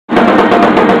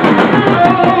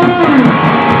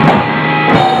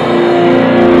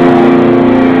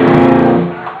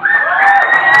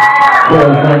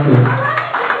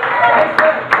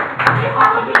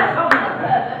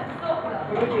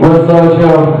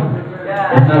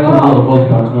It's next on another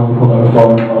podcast, now we call that a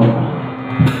falling love.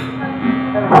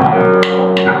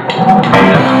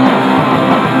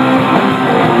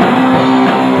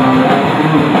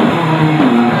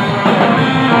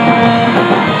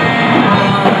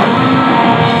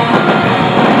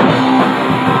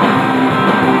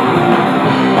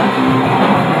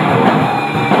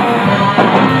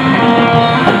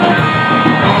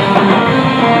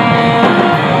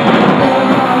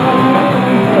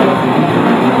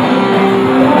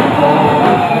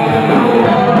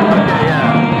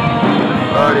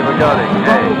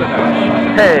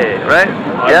 Hey, right?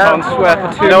 I can't swear for 2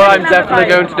 minutes. You know what I'm definitely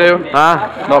going to do?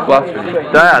 Huh? Not blasphemy.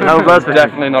 Yeah, no blasphemy.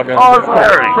 Definitely not going to do.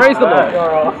 Scary. Praise the Lord.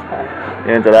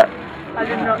 You into that?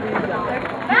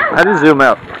 How do you zoom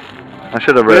out? I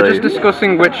should have really... We're just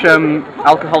discussing which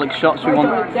alcoholic shots we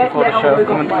want before the show.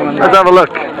 Let's have a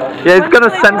look. Yeah, he's going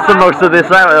to censor most of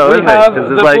this out, though, isn't he? We have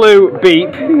the like... blue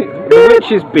beep, the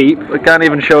witch's beep. We can't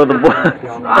even show the words.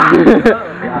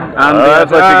 And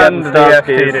that's what you get in Star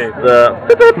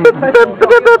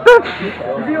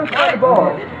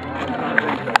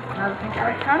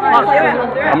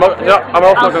I'm also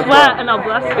I'll swear and I'll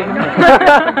blaspheme.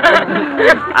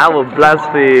 I will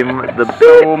blaspheme the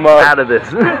beep out of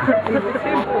this.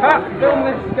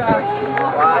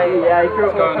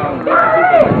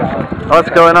 What's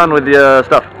going on with your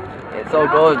stuff? It's all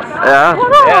good. Yeah?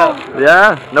 Yeah.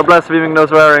 Yeah? No blaspheming, no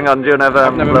swearing on June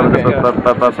FM.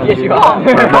 Yes, you are.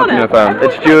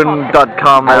 It's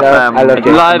June.com FM. I love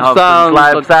Jason. Live sound.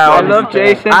 Live sound. I love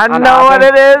Jason. I know what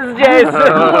it is, Jason.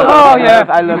 Oh yeah,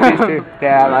 I love these two.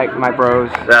 Yeah, I like my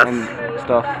bros and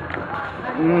stuff.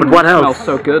 But what else? Smells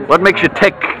so good. What makes you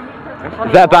tick?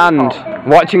 Their band.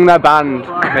 Watching their band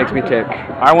makes me tick.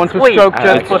 I want to stroke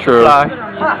Jen's butterfly.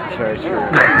 That's very true.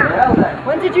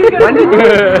 When did you get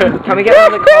Can we get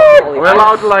on the call? We're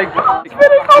allowed to like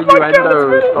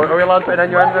innuendos. Are we allowed to put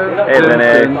innuendos? Hey, Lenny.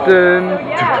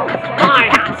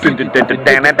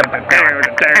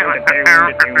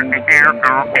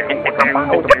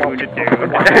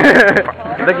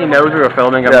 I think he knows we were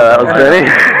filming. Yeah, that was Benny.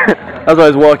 That's why I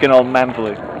was walking all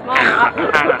manfully. He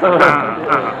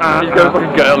goes like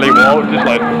a girly walk, just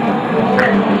like...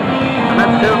 And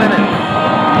that's 2 minutes.